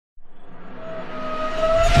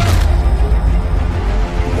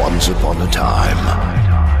upon a time,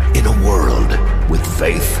 in a world with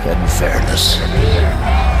faith and fairness,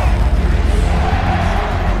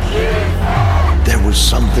 there was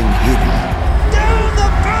something hidden. Down the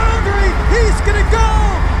boundary! He's gonna go!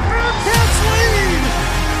 Bearcats lead!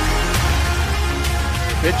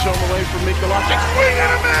 Pitch on the way from Mikulášek. Swing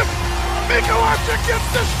and a miss! Mikulášek gets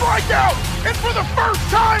the strikeout! And for the first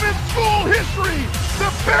time in school history, the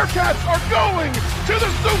Bearcats are going to the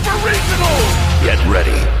Super Regional! Get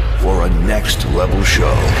ready for a next level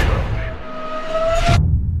show.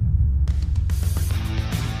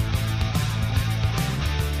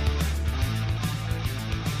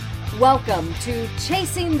 Welcome to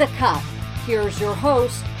Chasing the Cup. Here's your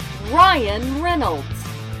host, Ryan Reynolds.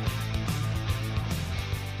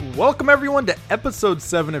 Welcome everyone to episode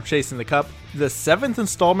 7 of Chasing the Cup, the 7th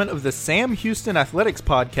installment of the Sam Houston Athletics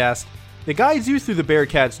podcast that guides you through the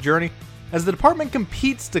Bearcats' journey as the department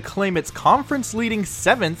competes to claim its conference-leading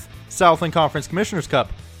 7th Southland Conference Commissioner's Cup.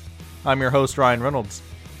 I'm your host, Ryan Reynolds.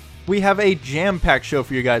 We have a jam-packed show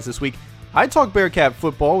for you guys this week. I talk Bearcat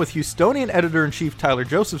football with Houstonian Editor-in-Chief Tyler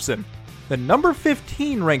Josephson. The number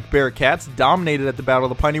 15 ranked Bearcats dominated at the Battle of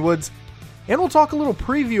the Piney Woods, and we'll talk a little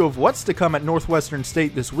preview of what's to come at Northwestern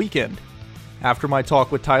State this weekend. After my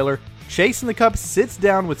talk with Tyler, Chasing the Cup sits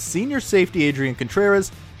down with senior safety Adrian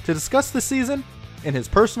Contreras to discuss the season and his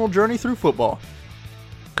personal journey through football.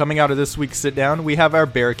 Coming out of this week's sit-down, we have our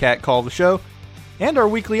Bearcat Call of the Show and our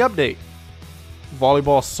weekly update.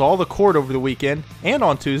 Volleyball saw the court over the weekend and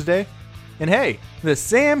on Tuesday, and hey, the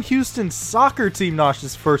Sam Houston soccer team notched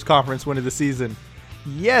its first conference win of the season.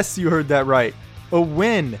 Yes, you heard that right. A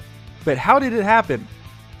win. But how did it happen?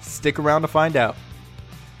 Stick around to find out.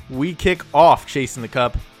 We kick off Chasing the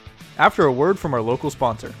Cup after a word from our local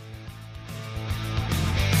sponsor.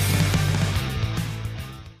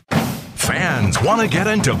 Fans want to get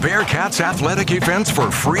into Bearcats athletic events for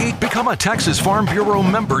free? Become a Texas Farm Bureau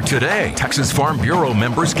member today. Texas Farm Bureau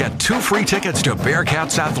members get 2 free tickets to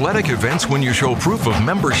Bearcats athletic events when you show proof of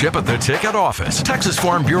membership at the ticket office. Texas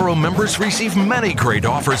Farm Bureau members receive many great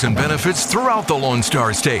offers and benefits throughout the Lone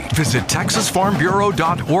Star State. Visit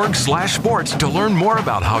texasfarmbureau.org/sports to learn more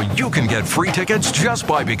about how you can get free tickets just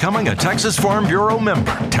by becoming a Texas Farm Bureau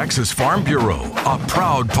member. Texas Farm Bureau, a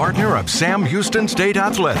proud partner of Sam Houston State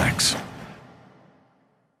Athletics.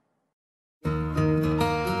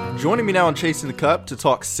 Joining me now on Chasing the Cup to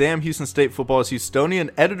talk Sam Houston State football is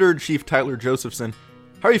Houstonian Editor-in-Chief Tyler Josephson.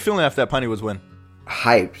 How are you feeling after that Piney Woods win?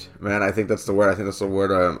 Hyped, man. I think that's the word. I think that's the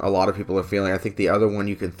word a lot of people are feeling. I think the other one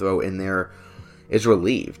you can throw in there is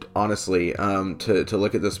relieved, honestly, to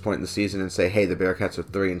look at this point in the season and say, hey, the Bearcats are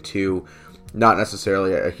 3-2. Not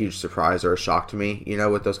necessarily a huge surprise or a shock to me,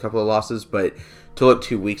 with those couple of losses, but to look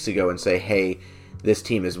 2 weeks ago and say, hey, this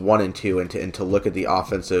team is 1-2, and to look at the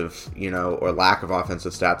offensive, or lack of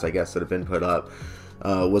offensive stats, I guess, that have been put up,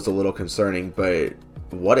 was a little concerning. But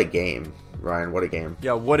what a game, Ryan! What a game!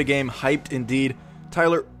 Yeah, what a game! Hyped indeed.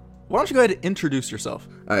 Tyler, why don't you go ahead and introduce yourself?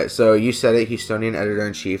 All right, so you said it, Houstonian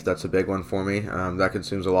Editor-in-Chief. That's a big one for me. That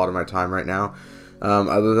consumes a lot of my time right now.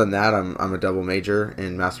 Other than that, I'm a double major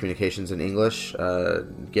in mass communications and English,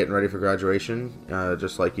 getting ready for graduation,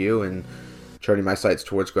 just like you, and turning my sights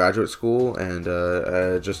towards graduate school, and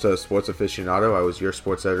just a sports aficionado. I was your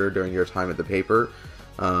sports editor during your time at the paper,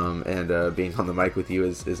 and being on the mic with you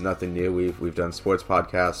is nothing new. We've done sports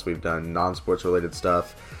podcasts, we've done non-sports related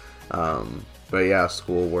stuff, but yeah,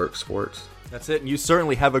 school, work, sports. That's it, and you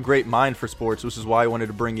certainly have a great mind for sports, which is why I wanted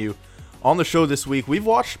to bring you on the show this week. We've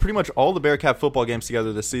watched pretty much all the Bearcat football games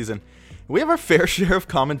together this season. We have our fair share of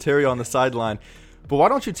commentary on the sideline. But why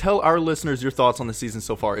don't you tell our listeners your thoughts on the season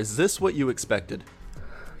so far? Is this what you expected?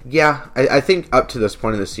 Yeah, I think up to this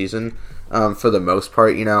point in the season, for the most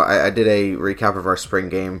part, I did a recap of our spring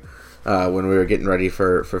game when we were getting ready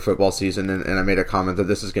for football season, and I made a comment that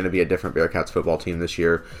this is going to be a different Bearcats football team this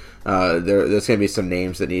year. There's going to be some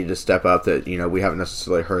names that need to step up that, we haven't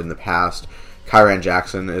necessarily heard in the past. Kyran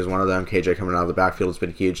Jackson is one of them. KJ coming out of the backfield has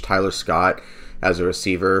been huge. Tyler Scott as a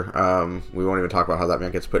receiver. We won't even talk about how that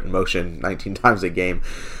man gets put in motion 19 times a game.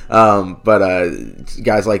 But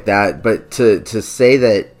guys like that. But to say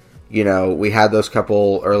that, we had those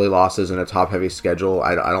couple early losses in a top-heavy schedule,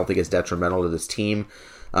 I don't think it's detrimental to this team.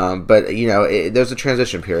 But, there's a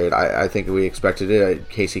transition period. I think we expected it.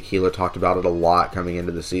 Casey Keeler talked about it a lot coming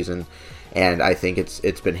into the season. And I think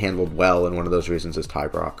it's been handled well, and one of those reasons is Ty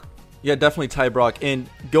Brock. Yeah, definitely Ty Brock. And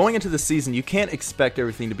going into the season, you can't expect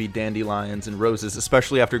everything to be dandelions and roses,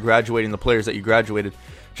 especially after graduating the players that you graduated.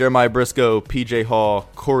 Jeremiah Briscoe, PJ Hall,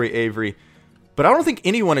 Corey Avery. But I don't think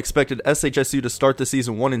anyone expected SHSU to start the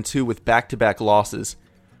season 1-2 with back-to-back losses.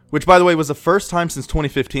 which, by the way, was the first time since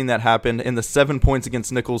 2015 that happened, and the 7 points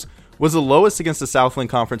against Nicholls was the lowest against a Southland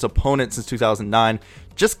Conference opponent since 2009.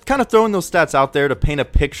 Just kind of throwing those stats out there to paint a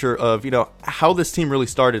picture of, how this team really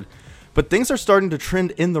started. But things are starting to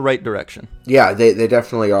trend in the right direction. Yeah, they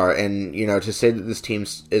definitely are. And, to say that this team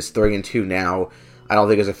is 3-2 now, I don't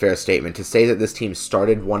think is a fair statement. To say that this team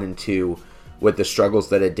started 1-2 with the struggles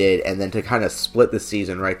that it did, and then to kind of split the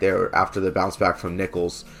season right there after the bounce back from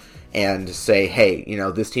Nicholls, and say, hey,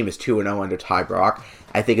 this team is 2-0 under Ty Brock,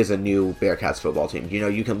 I think is a new Bearcats football team.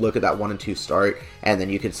 You can look at that 1-2 start, and then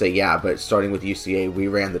you can say, yeah, but starting with UCA, we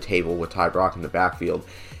ran the table with Ty Brock in the backfield.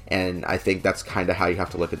 And I think that's kind of how you have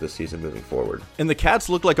to look at this season moving forward. And the Cats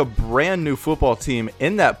look like a brand new football team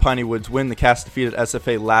in that Piney Woods win. The Cats defeated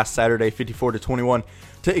SFA last Saturday, 54-21,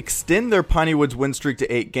 to extend their Piney Woods win streak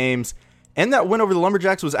to 8 games. And that win over the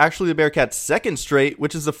Lumberjacks was actually the Bearcats' second straight,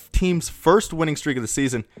 which is the team's first winning streak of the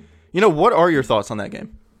season. What are your thoughts on that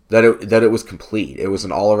game? That it was complete. It was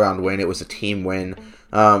an all-around win. It was a team win.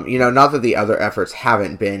 Not that the other efforts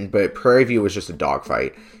haven't been, but Prairie View was just a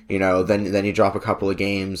dogfight. Then you drop a couple of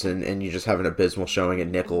games and you just have an abysmal showing at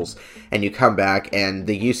Nicholls, and you come back, and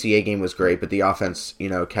the UCA game was great, but the offense,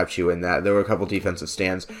 kept you in that. There were a couple defensive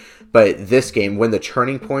stands, but this game, when the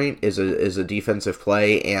turning point is a defensive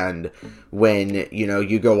play, and when,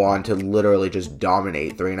 you go on to literally just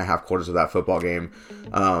dominate 3.5 quarters of that football game,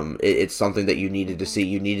 it's something that you needed to see.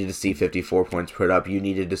 You needed to see 54 points put up. You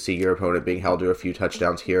needed to see your opponent being held to a few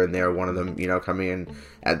touchdowns here and there, one of them, coming in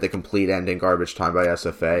at the complete end in garbage time by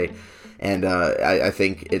SFA. And I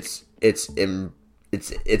think it's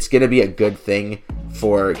going to be a good thing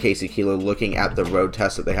for Casey Keeler, looking at the road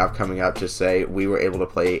test that they have coming up, to say we were able to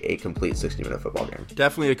play a complete 60-minute football game.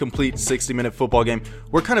 Definitely a complete 60-minute football game.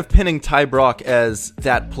 We're kind of pinning Ty Brock as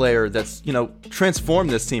that player that's, transformed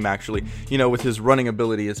this team, actually, with his running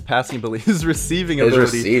ability, his passing ability, his receiving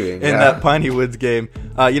ability in that Piney Woods game.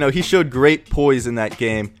 He showed great poise in that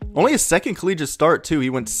game. Only his second collegiate start, too. He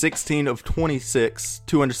went 16 of 26,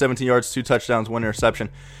 217 yards, 2 touchdowns, 1 interception.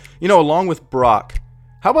 Along with Brock,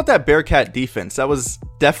 how about that Bearcat defense? That was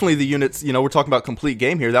definitely the units, we're talking about complete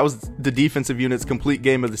game here. That was the defensive unit's complete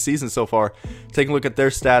game of the season so far. Taking a look at their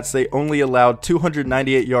stats, they only allowed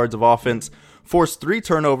 298 yards of offense, forced 3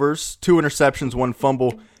 turnovers, 2 interceptions, 1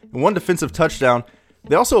 fumble, and 1 defensive touchdown.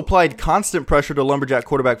 They also applied constant pressure to Lumberjack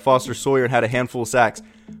quarterback Foster Sawyer and had a handful of sacks.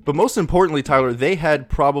 But most importantly, Tyler, they had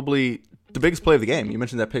probably the biggest play of the game. You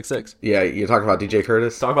mentioned that pick 6. Yeah, you're talking about DJ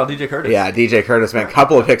Curtis? Talk about DJ Curtis. Yeah, DJ Curtis, man. A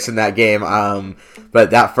couple of picks in that game.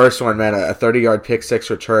 But that first one, man, a 30-yard pick 6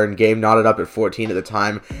 return. Game knotted up at 14 at the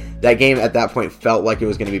time. That game at that point felt like it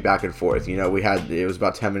was going to be back and forth. It was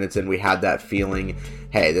about 10 minutes in. We had that feeling,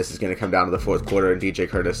 hey, this is going to come down to the fourth quarter. And DJ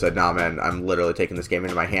Curtis said, nah, man, I'm literally taking this game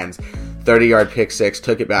into my hands. 30-yard pick 6,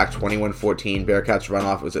 took it back 21-14. Bearcats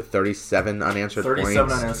runoff was at 37 unanswered points.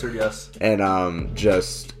 37 unanswered, yes. And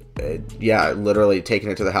literally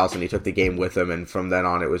taking it to the house, and he took the game with him, and from then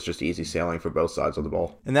on it was just easy sailing for both sides of the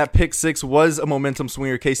ball. And that pick 6 was a momentum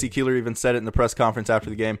swinger. Casey Keeler even said it in the press conference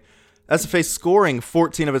after the game. SFA scoring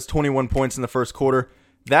 14 of its 21 points in the first quarter.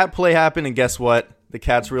 That play happened, and guess what? The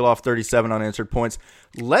Cats reel off 37 unanswered points.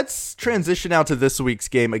 Let's transition out to this week's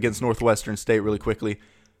game against Northwestern State really quickly.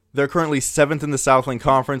 They're currently 7th in the Southland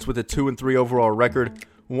Conference with a 2-3 overall record.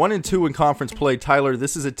 1-2 in conference play. Tyler,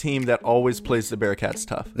 this is a team that always plays the Bearcats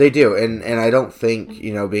tough. They do, and I don't think,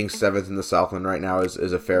 being 7th in the Southland right now is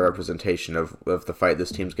a fair representation of the fight this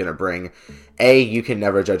team's going to bring. You can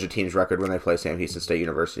never judge a team's record when they play Sam Houston State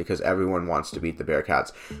University, because everyone wants to beat the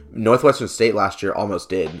Bearcats. Northwestern State last year almost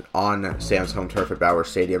did on Sam's home turf at Bauer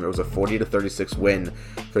Stadium. It was a 40-36 win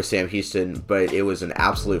for Sam Houston, but it was an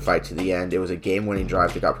absolute fight to the end. It was a game-winning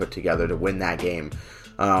drive that got put together to win that game.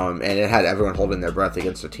 And it had everyone holding their breath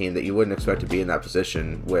against a team that you wouldn't expect to be in that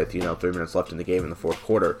position with 3 minutes left in the game in the fourth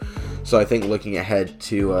quarter. So I think looking ahead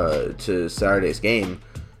to Saturday's game,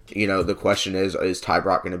 the question is Ty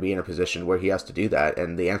Brock going to be in a position where he has to do that?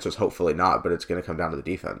 And the answer is hopefully not, but it's going to come down to the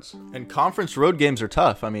defense. And conference road games are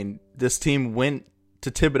tough. I mean, this team went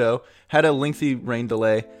to Thibodaux, had a lengthy rain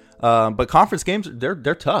delay, but conference games, they're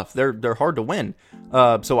tough. They're hard to win.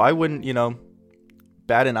 So I wouldn't,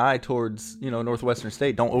 bat an eye towards, Northwestern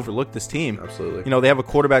State. Don't overlook this team. Absolutely. They have a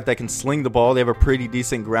quarterback that can sling the ball. They have a pretty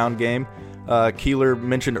decent ground game. Keeler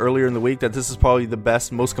mentioned earlier in the week that this is probably the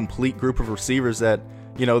best, most complete group of receivers that,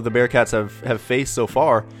 the Bearcats have faced so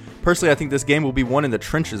far. Personally, I think this game will be won in the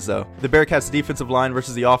trenches, though. The Bearcats' defensive line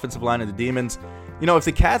versus the offensive line of the Demons. If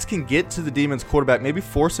the Cats can get to the Demons' quarterback, maybe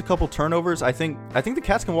force a couple turnovers, I think the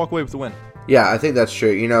Cats can walk away with the win. Yeah, I think that's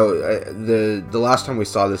true. The last time we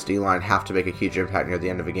saw this D-line have to make a huge impact near the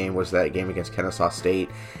end of a game was that game against Kennesaw State,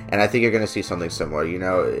 and I think you're going to see something similar.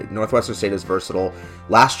 Northwestern State is versatile.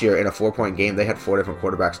 Last year, in a 4-point game, they had 4 different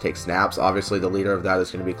quarterbacks take snaps. Obviously, the leader of that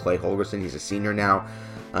is going to be Clay Holgerson. He's a senior now,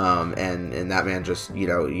 and that man just,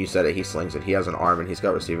 you said it, he slings it. He has an arm, and he's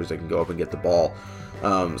got receivers that can go up and get the ball.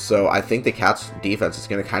 So I think the Cats defense is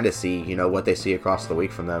going to kind of see, what they see across the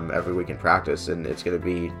week from them every week in practice, and it's going to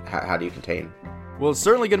be how do you contain? Well, it's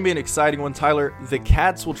certainly going to be an exciting one, Tyler. The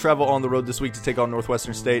Cats will travel on the road this week to take on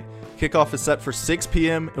Northwestern State. Kickoff is set for 6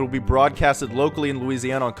 p.m. It will be broadcasted locally in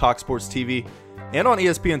Louisiana on Cox Sports TV and on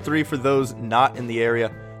ESPN3 for those not in the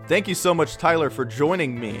area. Thank you so much, Tyler, for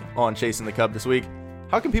joining me on Chasing the Cup this week.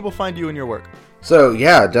 How can people find you and your work? So,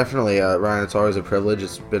 yeah, definitely, Ryan, it's always a privilege.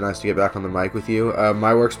 It's been nice to get back on the mic with you.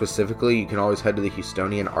 My work specifically, you can always head to the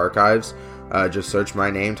Houstonian Archives. Just search my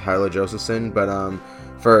name, Tyler Josephson. But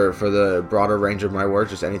for the broader range of my work,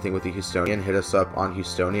 just anything with the Houstonian, hit us up on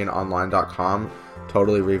HoustonianOnline.com.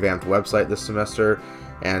 Totally revamped website this semester.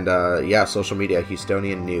 And, social media,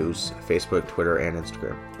 Houstonian News, Facebook, Twitter, and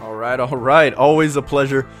Instagram. All right. Always a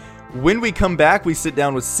pleasure. When we come back, we sit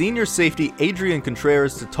down with senior safety Adrian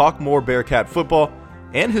Contreras to talk more Bearcat football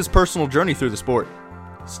and his personal journey through the sport.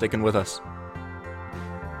 Sticking with us.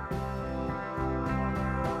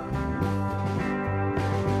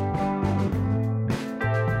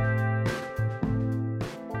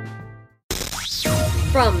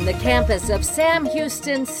 From the campus of Sam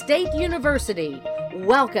Houston State University,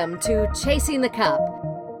 welcome to Chasing the Cup.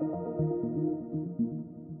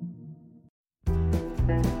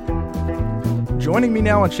 Joining me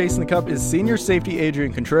now on Chasing the Cup is senior safety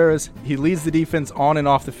Adrian Contreras. He leads the defense on and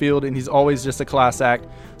off the field, and he's always just a class act.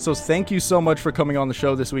 So thank you so much for coming on the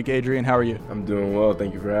show this week, Adrian. How are you? I'm doing well.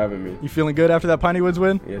 Thank you for having me. You feeling good after that Piney Woods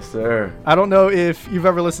win? Yes, sir. I don't know if you've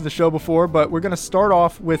ever listened to the show before, but we're going to start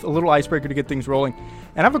off with a little icebreaker to get things rolling.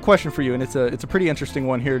 And I have a question for you, and it's a pretty interesting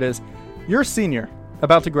one. Here it is. You're a senior,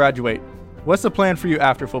 about to graduate. What's the plan for you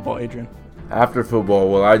after football, Adrian? After football,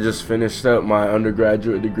 well, I just finished up my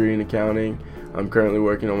undergraduate degree in accounting. I'm currently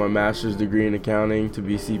working on my master's degree in accounting to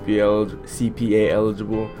be CPA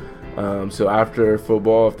eligible. So after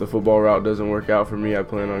football, if the football route doesn't work out for me, I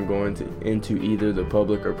plan on going into either the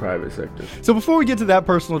public or private sector. So before we get to that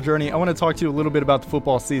personal journey, I want to talk to you a little bit about the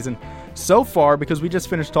football season so far, because we just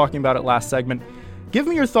finished talking about it last segment. Give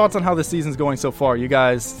me your thoughts on how the season's going so far. You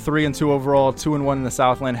guys 3-2 overall, 2-1 in the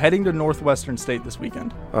Southland, heading to Northwestern State this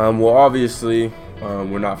weekend. Well, obviously,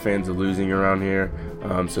 we're not fans of losing around here,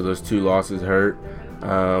 so those 2 losses hurt.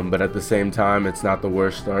 But at the same time, it's not the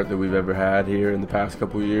worst start that we've ever had here in the past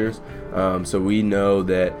couple of years. So we know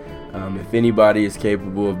that if anybody is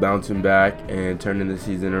capable of bouncing back and turning the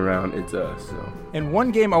season around, it's us. So. And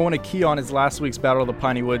one game I want to key on is last week's Battle of the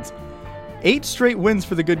Piney Woods. 8 straight wins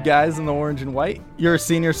for the good guys in the orange and white. You're a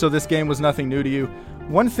senior, so this game was nothing new to you.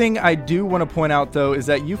 One thing I do want to point out, though, is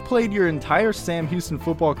that you've played your entire Sam Houston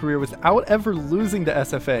football career without ever losing to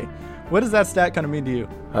SFA. What does that stat kind of mean to you?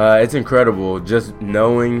 It's incredible. Just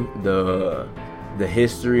knowing the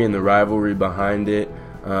history and the rivalry behind it,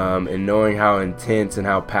 and knowing how intense and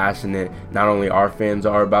how passionate not only our fans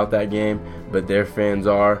are about that game, but their fans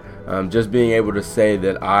are. Just being able to say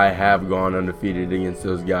that I have gone undefeated against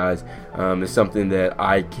those guys is something that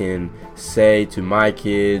I can say to my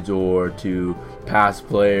kids or to past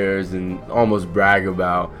players and almost brag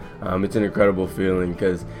about. It's an incredible feeling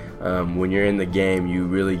because when you're in the game, you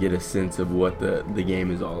really get a sense of what the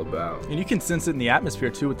game is all about. And you can sense it in the atmosphere,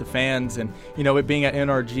 too, with the fans and, it being at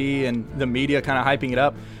NRG and the media kind of hyping it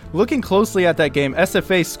up. Looking closely at that game,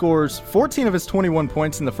 SFA scores 14 of its 21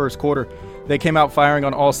 points in the first quarter. They came out firing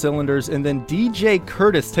on all cylinders, and then DJ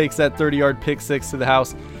Curtis takes that 30-yard pick six to the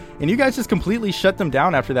house. And you guys just completely shut them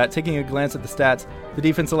down after that. Taking a glance at the stats, the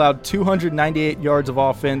defense allowed 298 yards of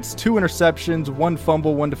offense, 2 interceptions, 1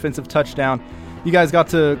 fumble, 1 defensive touchdown. You guys got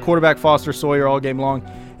to quarterback Foster Sawyer all game long.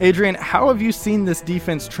 Adrian, how have you seen this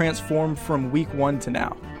defense transform from week 1 to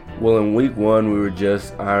now? Well, in week 1, we were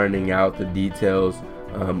just ironing out the details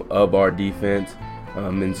of our defense.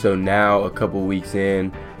 And so now, a couple weeks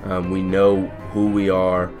in, we know who we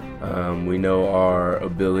are. We know our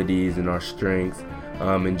abilities and our strengths.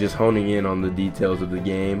 And just honing in on the details of the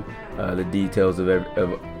game, the details of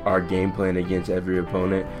our game plan against every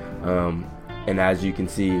opponent. And as you can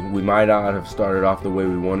see, we might not have started off the way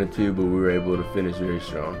we wanted to, but we were able to finish very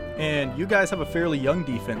strong. And you guys have a fairly young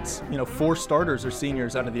defense. 4 starters are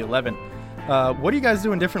seniors out of the 11. What are you guys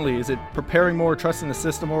doing differently? Is it preparing more, trusting the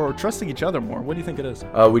system more, or trusting each other more? What do you think it is?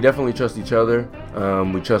 We definitely trust each other.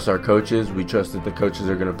 We trust our coaches. We trust that the coaches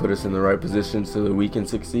are going to put us in the right position so that we can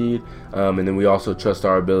succeed. And then we also trust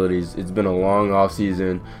our abilities. It's been a long off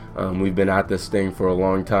season. We've been at this thing for a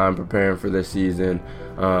long time preparing for this season.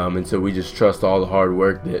 And so we just trust all the hard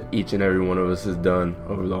work that each and every one of us has done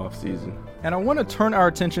over the off season. And I want to turn our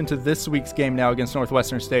attention to this week's game now against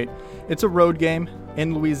Northwestern State. It's a road game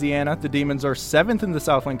in Louisiana. The Demons are 7th in the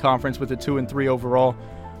Southland Conference with a 2-3 overall,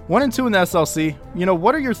 1-2 in the SLC.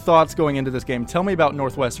 What are your thoughts going into this game? Tell me about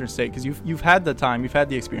Northwestern State, because you've had the time, you've had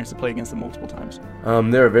the experience to play against them multiple times.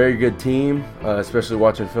 They're a very good team, especially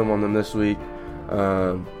watching film on them this week.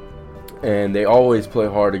 And they always play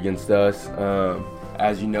hard against us.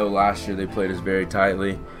 As you know, last year they played us very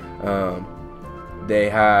tightly.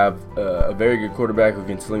 They have a very good quarterback who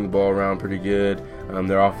can sling the ball around pretty good.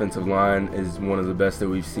 Their offensive line is one of the best that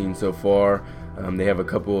we've seen so far. They have a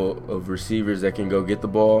couple of receivers that can go get the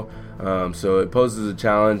ball. So it poses a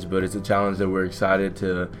challenge, but it's a challenge that we're excited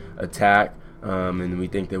to attack. And we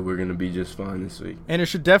think that we're going to be just fine this week. And it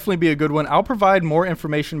should definitely be a good one. I'll provide more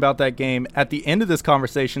information about that game at the end of this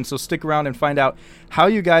conversation, so stick around and find out how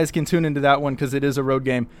you guys can tune into that one, because it is a road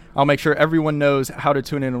game. I'll make sure everyone knows how to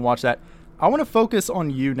tune in and watch that. I want to focus on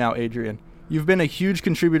you now, Adrian. You've been a huge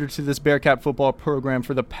contributor to this Bearcat football program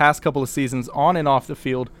for the past couple of seasons on and off the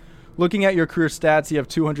field. Looking at your career stats, you have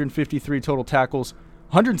 253 total tackles,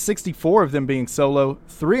 164 of them being solo,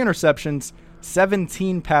 3 interceptions,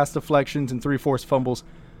 17 pass deflections, and 3 forced fumbles.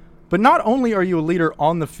 But not only are you a leader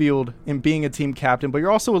on the field in being a team captain, but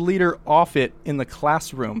you're also a leader off it in the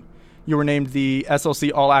classroom. You were named the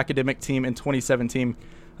SLC All-Academic Team in 2017.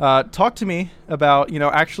 Talk to me about,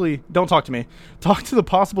 don't talk to me. Talk to the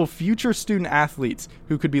possible future student athletes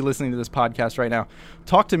who could be listening to this podcast right now.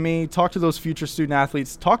 Talk to me, talk to those future student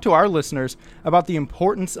athletes, talk to our listeners about the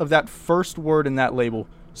importance of that first word in that label,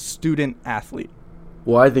 student athlete.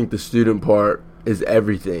 Well, I think the student part is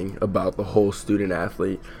everything about the whole student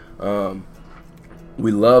athlete.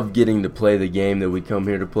 We love getting to play the game that we come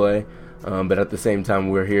here to play, but at the same time,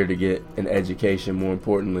 we're here to get an education, more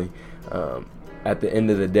importantly. At the end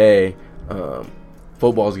of the day,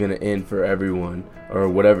 football is going to end for everyone, or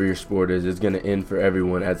whatever your sport is, it's going to end for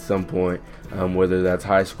everyone at some point, whether that's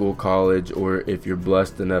high school, college, or if you're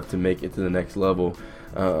blessed enough to make it to the next level.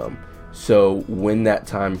 So when that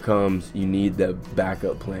time comes, you need the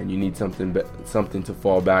backup plan. You need something to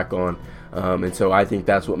fall back on. And so I think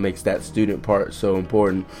that's what makes that student part so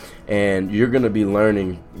important. And you're going to be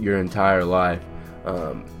learning your entire life.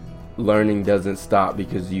 Learning doesn't stop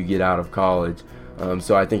because you get out of college.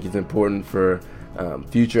 So I think it's important for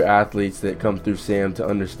future athletes that come through SAM to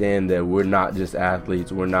understand that we're not just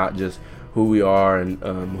athletes. We're not just who we are and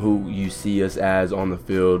who you see us as on the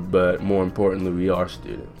field, but more importantly, we are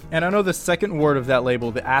students. And I know the second word of that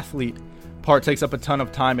label, the athlete part, takes up a ton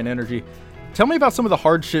of time and energy. Tell me about some of the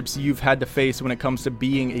hardships you've had to face when it comes to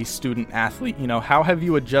being a student athlete. How have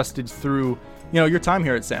you adjusted through, your time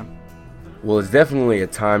here at SAM? Well, it's definitely a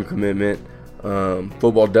time commitment.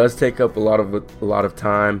 Football does take up a lot of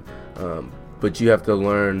time, but you have to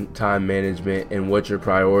learn time management and what your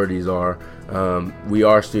priorities are. We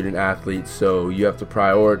are student athletes, so you have to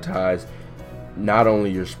prioritize not only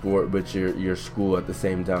your sport but your school at the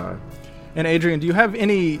same time. And Adrian, do you have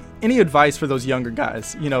any advice for those younger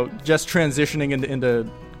guys? Just transitioning into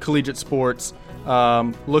collegiate sports,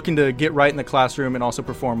 looking to get right in the classroom and also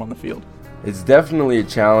perform on the field. It's definitely a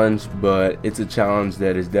challenge, but it's a challenge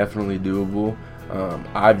that is definitely doable.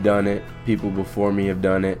 I've done it. People before me have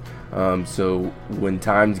done it. So when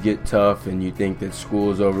times get tough and you think that school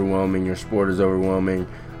is overwhelming, your sport is overwhelming,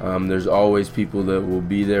 there's always people that will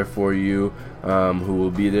be there for you, who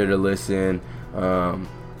will be there to listen.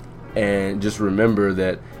 And just remember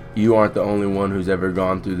that you aren't the only one who's ever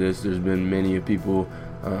gone through this. There's been many people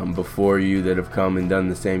before you that have come and done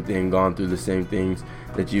the same thing, gone through the same things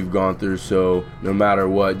that you've gone through. So no matter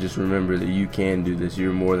what, just remember that you can do this.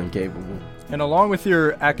 You're more than capable. And along with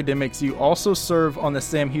your academics, you also serve on the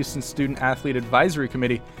Sam Houston Student Athlete Advisory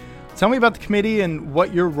Committee. Tell me about the committee and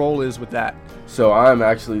what your role is with that. So I'm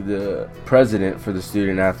actually the president for the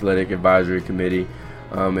Student Athletic Advisory Committee.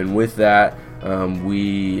 And with that,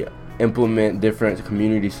 we implement different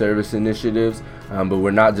community service initiatives, but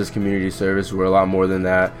we're not just community service, we're a lot more than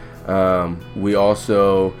that. We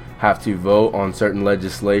also have to vote on certain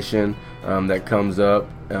legislation that comes up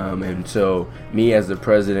And so me as the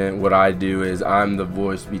president, what I do is I'm the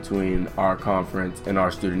voice between our conference and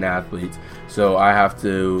our student athletes. So I have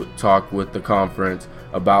to talk with the conference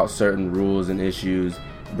about certain rules and issues,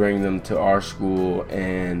 bring them to our school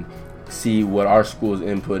and see what our school's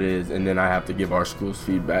input is, and then I have to give our school's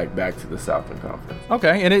feedback back to the Southland Conference.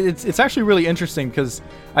 Okay, and it's actually really interesting because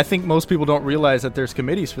I think most people don't realize that there's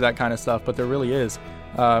committees for that kind of stuff, but there really is,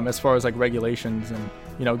 as far as like regulations and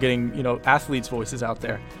getting athletes' voices out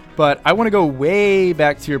there. But I want to go way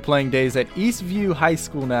back to your playing days at Eastview High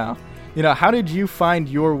School now. How did you find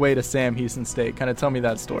your way to Sam Houston State? Kind of tell me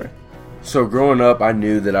that story. So growing up, I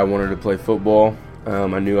knew that I wanted to play football.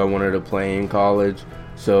 I knew I wanted to play in college.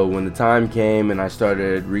 So when the time came and I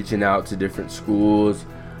started reaching out to different schools,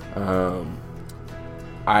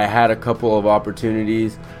 I had a couple of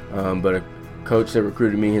opportunities, but a coach that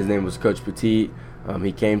recruited me, his name was Coach Petit.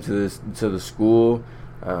 He came to the school.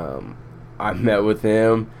 I met with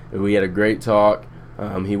him, and we had a great talk.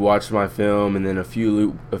 He watched my film, and then a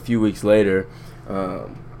few weeks later,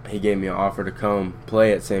 he gave me an offer to come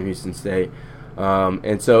play at Sam Houston State.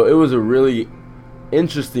 And so it was a really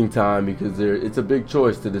interesting time because it's a big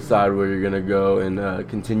choice to decide where you're going to go and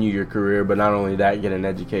continue your career, but not only that, get an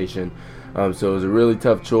education. So it was a really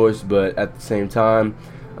tough choice, but at the same time,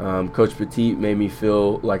 Coach Petit made me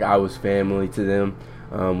feel like I was family to them.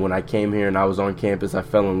 When I came here and I was on campus, I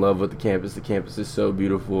fell in love with the campus. The campus is so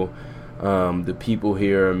beautiful. The people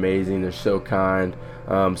here are amazing. They're so kind.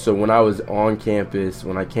 So when I was on campus,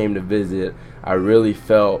 when I came to visit, I really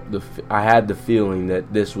felt I had the feeling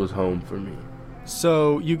that this was home for me.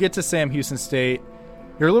 So you get to Sam Houston State.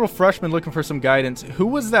 You're a little freshman looking for some guidance. Who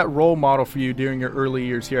was that role model for you during your early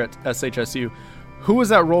years here at SHSU? Who was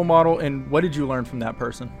that role model, and what did you learn from that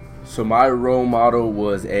person? So my role model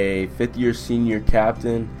was a fifth-year senior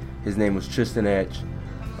captain. His name was Tristan Etch.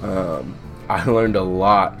 I learned a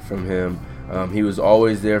lot from him. He was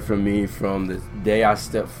always there for me from the day I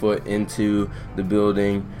stepped foot into the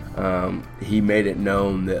building. He made it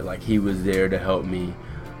known that he was there to help me.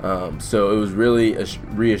 So it was really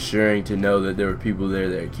reassuring to know that there were people there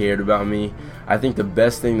that cared about me. I think the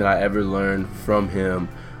best thing that I ever learned from him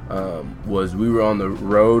was we were on the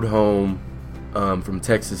road home from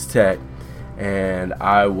Texas Tech, and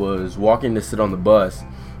I was walking to sit on the bus,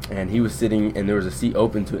 and he was sitting, and there was a seat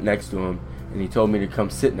open to it next to him, and he told me to come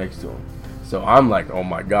sit next to him. So I'm like, oh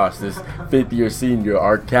my gosh, this fifth-year senior,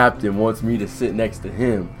 our captain, wants me to sit next to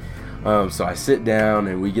him. So I sit down,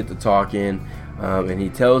 and we get to talking. And he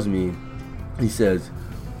tells me, he says,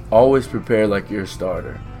 always prepare like you're a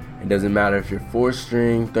starter. It doesn't matter if you're 4th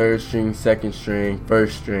string, 3rd string, 2nd string,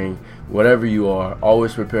 1st string, whatever you are,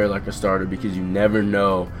 always prepare like a starter because you never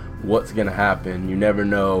know what's going to happen. You never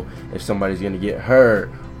know if somebody's going to get hurt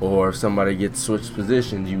or if somebody gets switched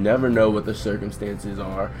positions. You never know what the circumstances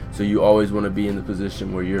are, so you always want to be in the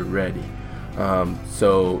position where you're ready.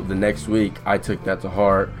 So the next week, I took that to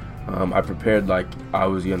heart. I prepared like I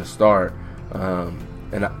was going to start.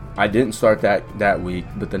 And I didn't start that week,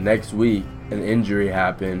 but the next week an injury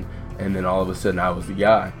happened, and then all of a sudden I was the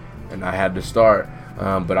guy, and I had to start.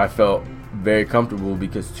 But I felt very comfortable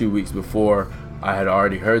because 2 weeks before I had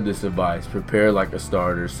already heard this advice, prepare like a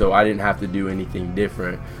starter, so I didn't have to do anything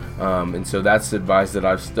different. And so that's advice that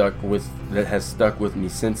that has stuck with me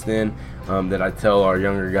since then, that I tell our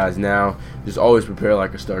younger guys now, just always prepare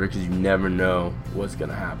like a starter because you never know what's going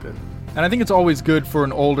to happen. And I think it's always good for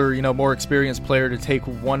an older, more experienced player to take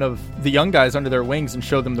one of the young guys under their wings and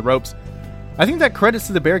show them the ropes. I think that credits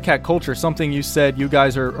to the Bearcat culture, something you said you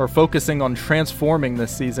guys are focusing on transforming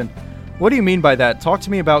this season. What do you mean by that? Talk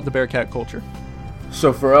to me about the Bearcat culture.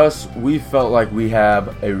 So for us, we felt like we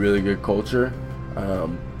have a really good culture,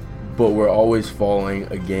 but we're always falling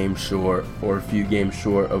a game short or a few games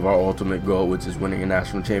short of our ultimate goal, which is winning a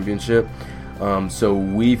national championship. So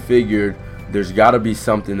we figured there's got to be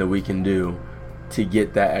something that we can do to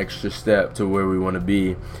get that extra step to where we want to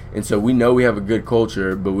be. And so we know we have a good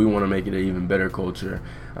culture, but we want to make it an even better culture.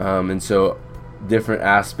 And so different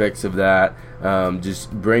aspects of that,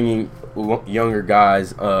 just bringing younger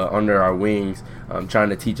guys under our wings, trying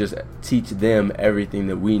to teach them everything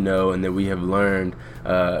that we know and that we have learned,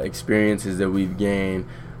 experiences that we've gained,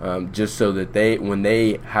 just so that when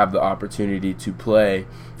they have the opportunity to play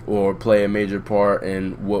or play a major part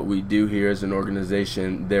in what we do here as an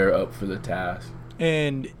organization, they're up for the task.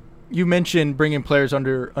 And you mentioned bringing players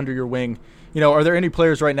under your wing. Are there any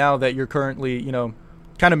players right now that you're currently,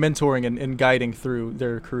 kind of mentoring and guiding through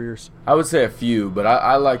their careers? I would say a few, but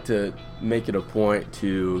I like to make it a point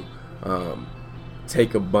to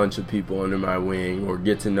take a bunch of people under my wing or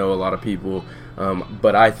get to know a lot of people.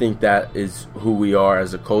 But I think that is who we are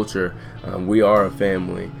as a culture. We are a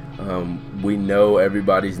family. We know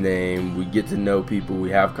everybody's name. We get to know people.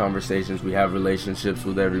 We have conversations. We have relationships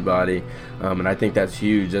with everybody. And I think that's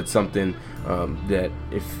huge. That's something that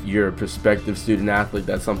if you're a prospective student athlete,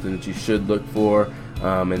 that's something that you should look for.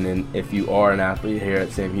 And then if you are an athlete here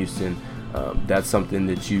at Sam Houston, that's something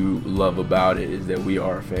that you love about it, is that we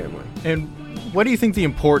are a family. And what do you think the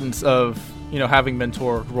importance of, having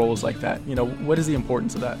mentor roles like that? What is the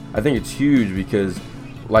importance of that? I think it's huge because,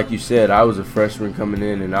 like you said, I was a freshman coming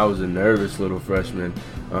in, and I was a nervous little freshman.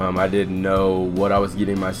 I didn't know what I was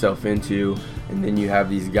getting myself into, and then you have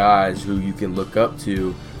these guys who you can look up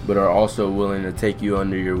to, but are also willing to take you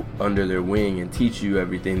under their wing and teach you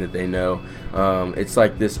everything that they know. It's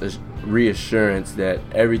like this reassurance that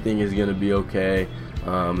everything is going to be okay.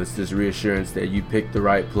 It's this reassurance that you picked the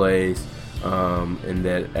right place, and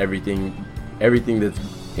that everything that's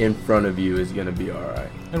in front of you is going to be all right.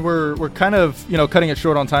 And we're kind of cutting it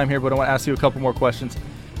short on time here, but I want to ask you a couple more questions.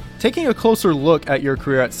 Taking a closer look at your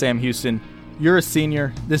career at Sam Houston, you're a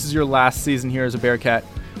senior. This is your last season here as a Bearcat.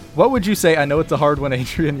 What would you say? I know it's a hard one,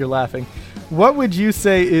 Adrian. You're laughing. What would you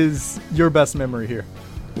say is your best memory here?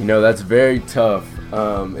 That's very tough.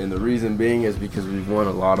 And the reason being is because we've won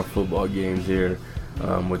a lot of football games here,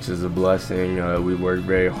 which is a blessing. We worked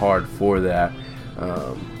very hard for that.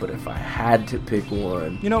 But if I had to pick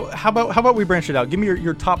one, how about we branch it out? Give me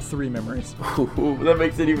your top 3 memories. Ooh, that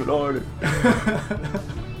makes it even harder.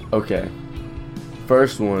 Okay.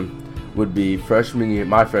 First one would be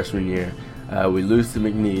my freshman year. We lose to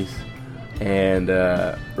McNeese, and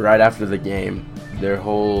right after the game, their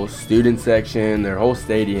whole student section, their whole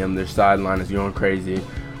stadium, their sideline is going crazy.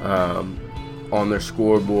 On their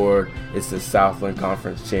scoreboard, it's the Southland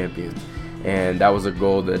Conference champions, and that was a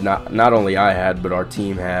goal that not only I had, but our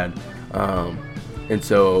team had. And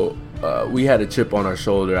so we had a chip on our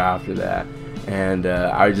shoulder after that, and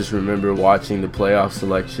I just remember watching the playoff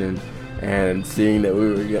selection and seeing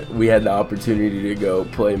that we had the opportunity to go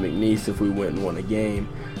play McNeese if we went and won a game.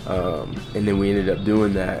 And then we ended up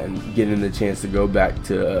doing that and getting the chance to go back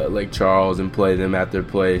to Lake Charles and play them at their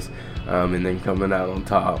place, and then coming out on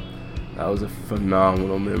top. That was a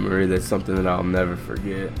phenomenal memory. That's something that I'll never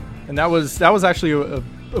forget. And that was actually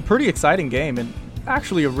a pretty exciting game, and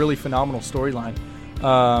actually a really phenomenal storyline.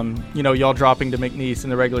 Y'all dropping to McNeese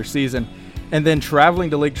in the regular season, and then traveling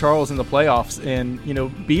to Lake Charles in the playoffs and,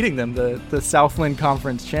 beating them, the Southland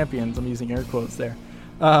Conference champions. I'm using air quotes there.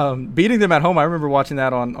 Beating them at home. I remember watching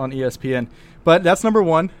that on ESPN. But that's number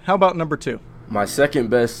 1. How about number 2? My second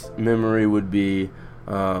best memory would be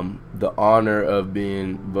the honor of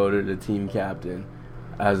being voted a team captain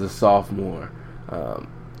as a sophomore.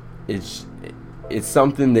 It's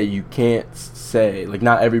something that you can't say. Like,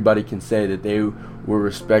 not everybody can say that they were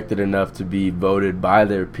respected enough to be voted by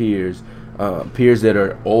their peers that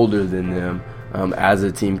are older than them, as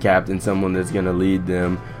a team captain, someone that's going to lead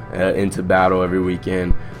them into battle every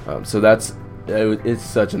weekend. So it's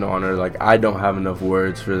such an honor. Like, I don't have enough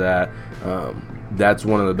words for that. That's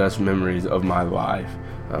one of the best memories of my life,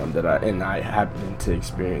 that I happened to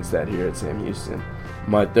experience that here at Sam Houston.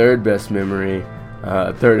 My third best memory,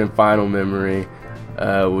 third and final memory,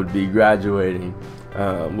 would be graduating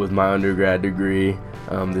with my undergrad degree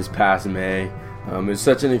this past May. It's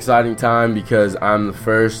such an exciting time because I'm the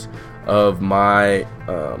first of my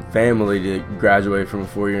family to graduate from a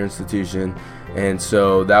 4-year institution, and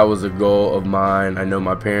so that was a goal of mine. I know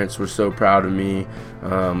my parents were so proud of me.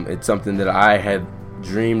 It's something that I had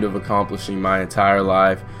dreamed of accomplishing my entire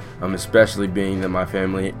life, especially being that my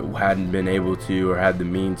family hadn't been able to or had the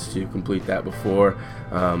means to complete that before.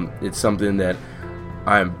 It's something that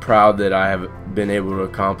I'm proud that I have been able to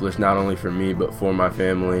accomplish, not only for me but for my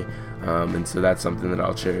family. And so that's something that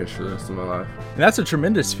I'll cherish for the rest of my life. And that's a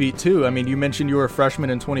tremendous feat, too. I mean, you mentioned you were a freshman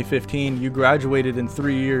in 2015. You graduated in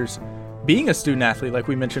 3 years being a student athlete, like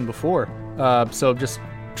we mentioned before. So just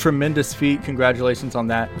tremendous feat. Congratulations on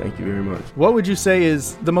that. Thank you very much. What would you say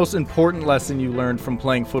is the most important lesson you learned from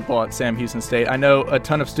playing football at Sam Houston State? I know a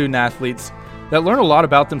ton of student athletes that learn a lot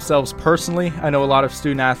about themselves personally. I know a lot of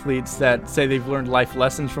student athletes that say they've learned life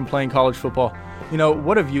lessons from playing college football.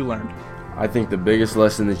 What have you learned? I think the biggest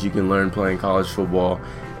lesson that you can learn playing college football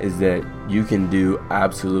is that you can do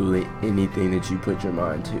absolutely anything that you put your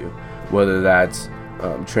mind to, whether that's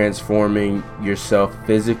transforming yourself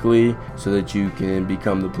physically so that you can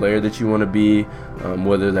become the player that you want to be,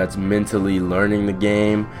 whether that's mentally learning the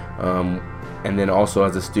game, and then also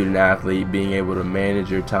as a student athlete being able to manage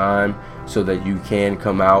your time so that you can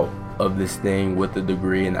come out of this thing with a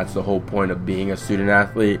degree, and that's the whole point of being a student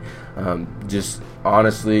athlete. Just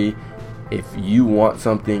honestly, if you want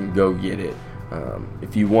something, go get it.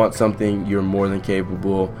 If you want something, you're more than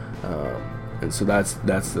capable, and so that's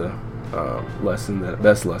the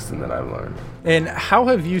best lesson that I've learned. And how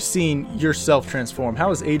have you seen yourself transform? How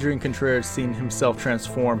has Adrian Contreras seen himself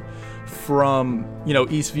transform from,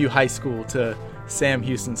 Eastview High School to Sam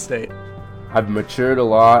Houston State? I've matured a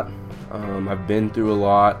lot. I've been through a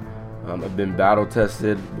lot. I've been battle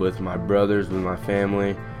tested with my brothers, with my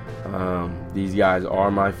family. These guys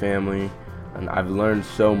are my family, and I've learned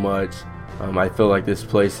so much. I feel like this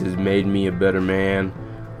place has made me a better man.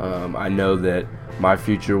 I know that my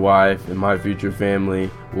future wife and my future family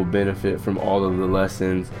will benefit from all of the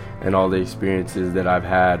lessons and all the experiences that I've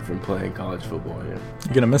had from playing college football here.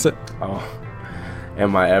 You gonna miss it? Oh,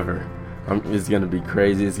 am I ever? It's gonna be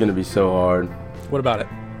crazy. It's gonna be so hard. What about it?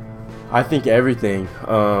 I think everything.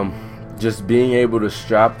 Just being able to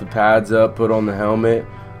strap the pads up, put on the helmet,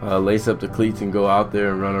 lace up the cleats and go out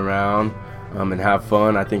there and run around and have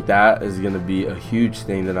fun. I think that is going to be a huge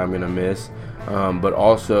thing that I'm going to miss. But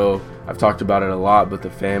also, I've talked about it a lot, but the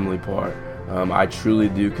family part. I truly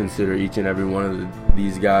do consider each and every one of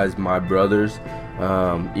these guys my brothers.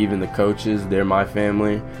 Even the coaches, they're my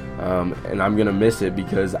family. And I'm going to miss it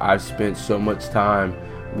because I've spent so much time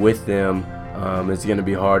with them. It's going to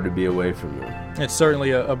be hard to be away from them. It's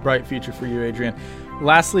certainly a bright future for you, Adrian.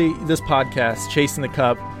 Lastly, this podcast, Chasing the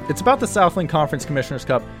Cup, it's about the Southland Conference Commissioner's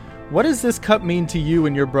Cup. What does this cup mean to you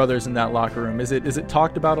and your brothers in that locker room? Is it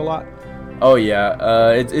talked about a lot? Oh,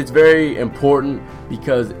 yeah. It's very important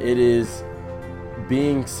because it is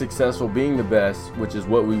being successful, being the best, which is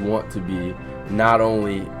what we want to be, not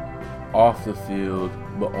only off the field,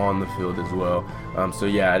 but on the field as well. So,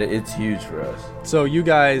 yeah, it's huge for us. So you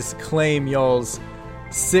guys claim y'all's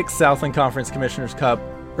 6th Southland Conference Commissioner's Cup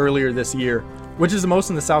earlier this year, which is the most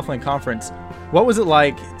in the Southland Conference. What was it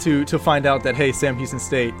like to find out that, hey, Sam Houston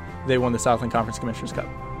State, they won the Southland Conference Commissioner's Cup?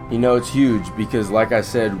 It's huge because, like I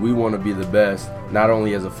said, we want to be the best, not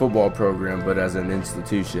only as a football program, but as an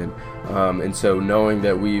institution. And so knowing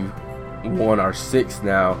that we've won our 6th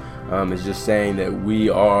now is just saying that we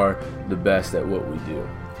are the best at what we do.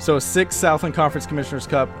 So 6th Southland Conference Commissioner's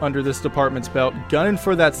Cup under this department's belt, gunning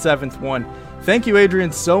for that 7th one. Thank you,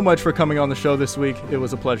 Adrian, so much for coming on the show this week. It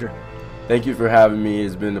was a pleasure. Thank you for having me.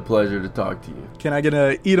 It's been a pleasure to talk to you. Can I get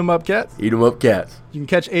a Eat 'em Up Cats? Eat 'em Up Cats. You can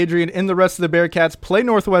catch Adrian and the rest of the Bearcats play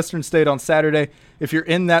Northwestern State on Saturday. If you're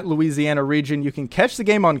in that Louisiana region, you can catch the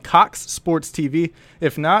game on Cox Sports TV.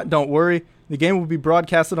 If not, don't worry. The game will be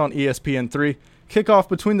broadcasted on ESPN3. Kickoff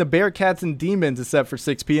between the Bearcats and Demons is set for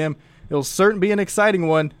 6 p.m. It'll certainly be an exciting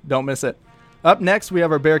one. Don't miss it. Up next, we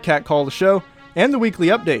have our Bearcat Call of the Show and the weekly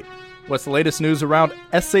update. What's the latest news around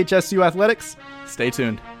SHSU athletics? Stay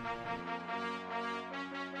tuned.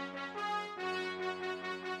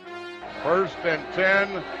 First and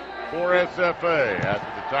 10 for SFA.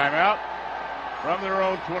 After the timeout, from their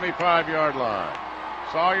own 25-yard line.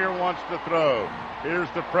 Sawyer wants to throw. Here's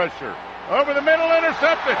the pressure. Over the middle,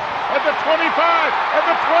 intercepted. At the 25, at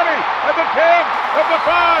the 20, at the 10, at the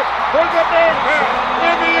 5. There's a Bearcat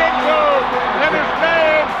in the end zone. And his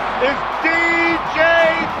name is DJ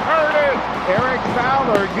Curtis. Eric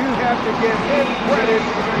Fowler, you have to give him credit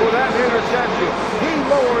for that interception. He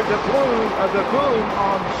lowered the boom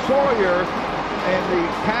on Sawyer, and the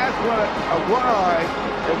pass went awry.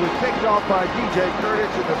 It was picked off by DJ Curtis,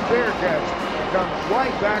 and the Bearcats comes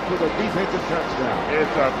right back with a defensive touchdown.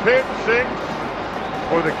 It's a pick six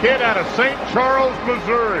for the kid out of St. Charles,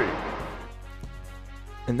 Missouri.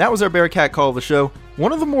 And that was our Bearcat Call of the Show.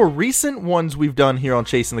 One of the more recent ones we've done here on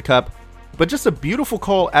Chasing the Cup. But just a beautiful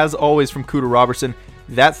call, as always, from Cooter Robertson.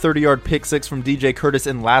 That 30-yard pick six from DJ Curtis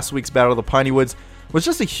in last week's Battle of the Piney Woods was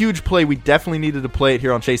just a huge play. We definitely needed to play it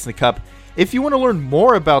here on Chasing the Cup. If you want to learn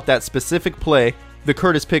more about that specific play, the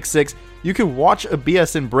Curtis pick six, you can watch a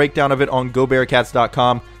BSN breakdown of it on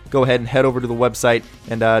GoBearcats.com. Go ahead and head over to the website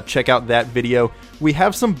and check out that video. We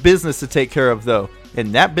have some business to take care of, though,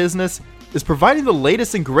 and that business is providing the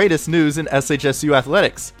latest and greatest news in SHSU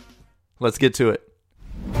athletics. Let's get to it.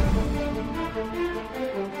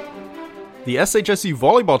 The SHSU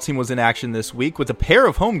volleyball team was in action this week with a pair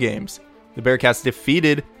of home games. The Bearcats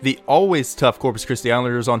defeated the always tough Corpus Christi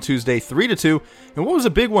Islanders on Tuesday 3-2, and what was a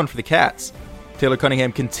big one for the Cats? Taylor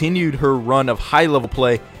Cunningham continued her run of high-level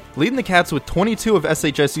play, leading the Cats with 22 of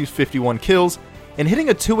SHSU's 51 kills and hitting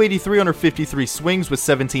a 283 on her 53 swings with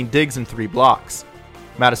 17 digs and 3 blocks.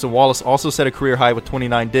 Madison Wallace also set a career high with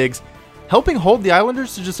 29 digs, helping hold the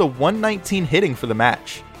Islanders to just a 119 hitting for the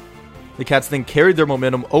match. The Cats then carried their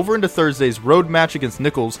momentum over into Thursday's road match against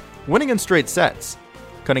Nichols, winning in straight sets.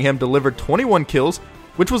 Cunningham delivered 21 kills,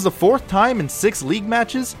 which was the 4th time in 6 league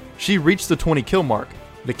matches she reached the 20 kill mark.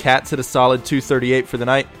 The Cats hit a solid .238 for the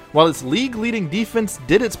night, while its league-leading defense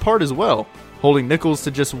did its part as well, holding Nichols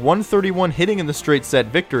to just 131 hitting in the straight set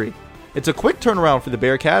victory. It's a quick turnaround for the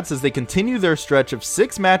Bearcats as they continue their stretch of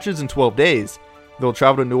 6 matches in 12 days. They'll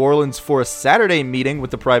travel to New Orleans for a Saturday meeting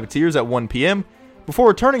with the Privateers at 1 p.m. before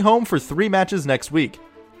returning home for 3 matches next week.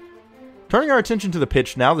 Turning our attention to the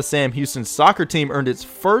pitch now, the Sam Houston soccer team earned its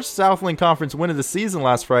first Southland Conference win of the season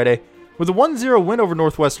last Friday with a 1-0 win over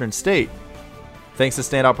Northwestern State. Thanks to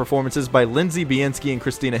standout performances by Lindsay Bienski and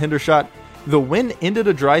Christina Hendershot, the win ended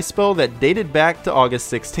a dry spell that dated back to August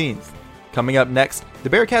 16th. Coming up next, the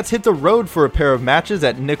Bearcats hit the road for a pair of matches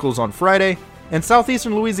at Nichols on Friday and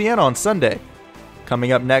Southeastern Louisiana on Sunday.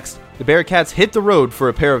 Coming up next, the Bearcats hit the road for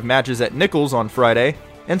a pair of matches at Nichols on Friday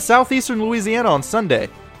and Southeastern Louisiana on Sunday.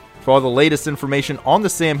 For all the latest information on the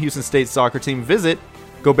Sam Houston State soccer team, visit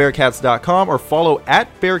GoBearcats.com or follow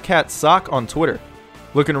 @BearcatsSoc on Twitter.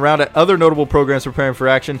 Looking around at other notable programs preparing for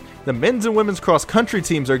action, the men's and women's cross country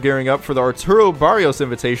teams are gearing up for the Arturo Barrios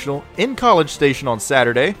Invitational in College Station on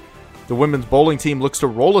Saturday. The women's bowling team looks to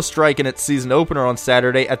roll a strike in its season opener on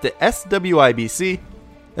Saturday at the SWIBC.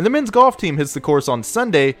 And the men's golf team hits the course on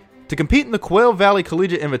Sunday to compete in the Quail Valley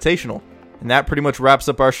Collegiate Invitational. And that pretty much wraps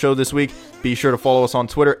up our show this week. Be sure to follow us on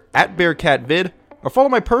Twitter @BearcatVid or follow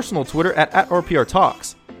my personal Twitter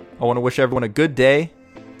 @RPRTalks. I want to wish everyone a good day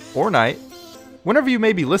or night, whenever you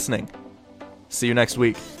may be listening. See you next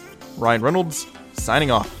week. Ryan Reynolds, signing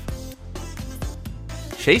off.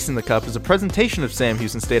 Chasing the Cup is a presentation of Sam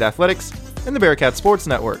Houston State Athletics and the Bearcat Sports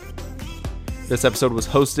Network. This episode was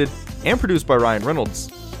hosted and produced by Ryan Reynolds.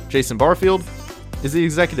 Jason Barfield is the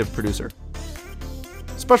executive producer.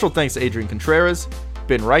 Special thanks to Adrian Contreras,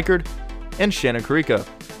 Ben Reichard, and Shannon Carico.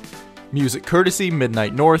 Music courtesy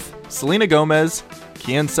Midnight North, Selena Gomez,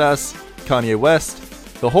 Kian Sass, Kanye West,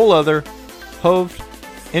 The Whole Other, Hoved,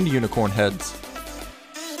 and Unicorn Heads.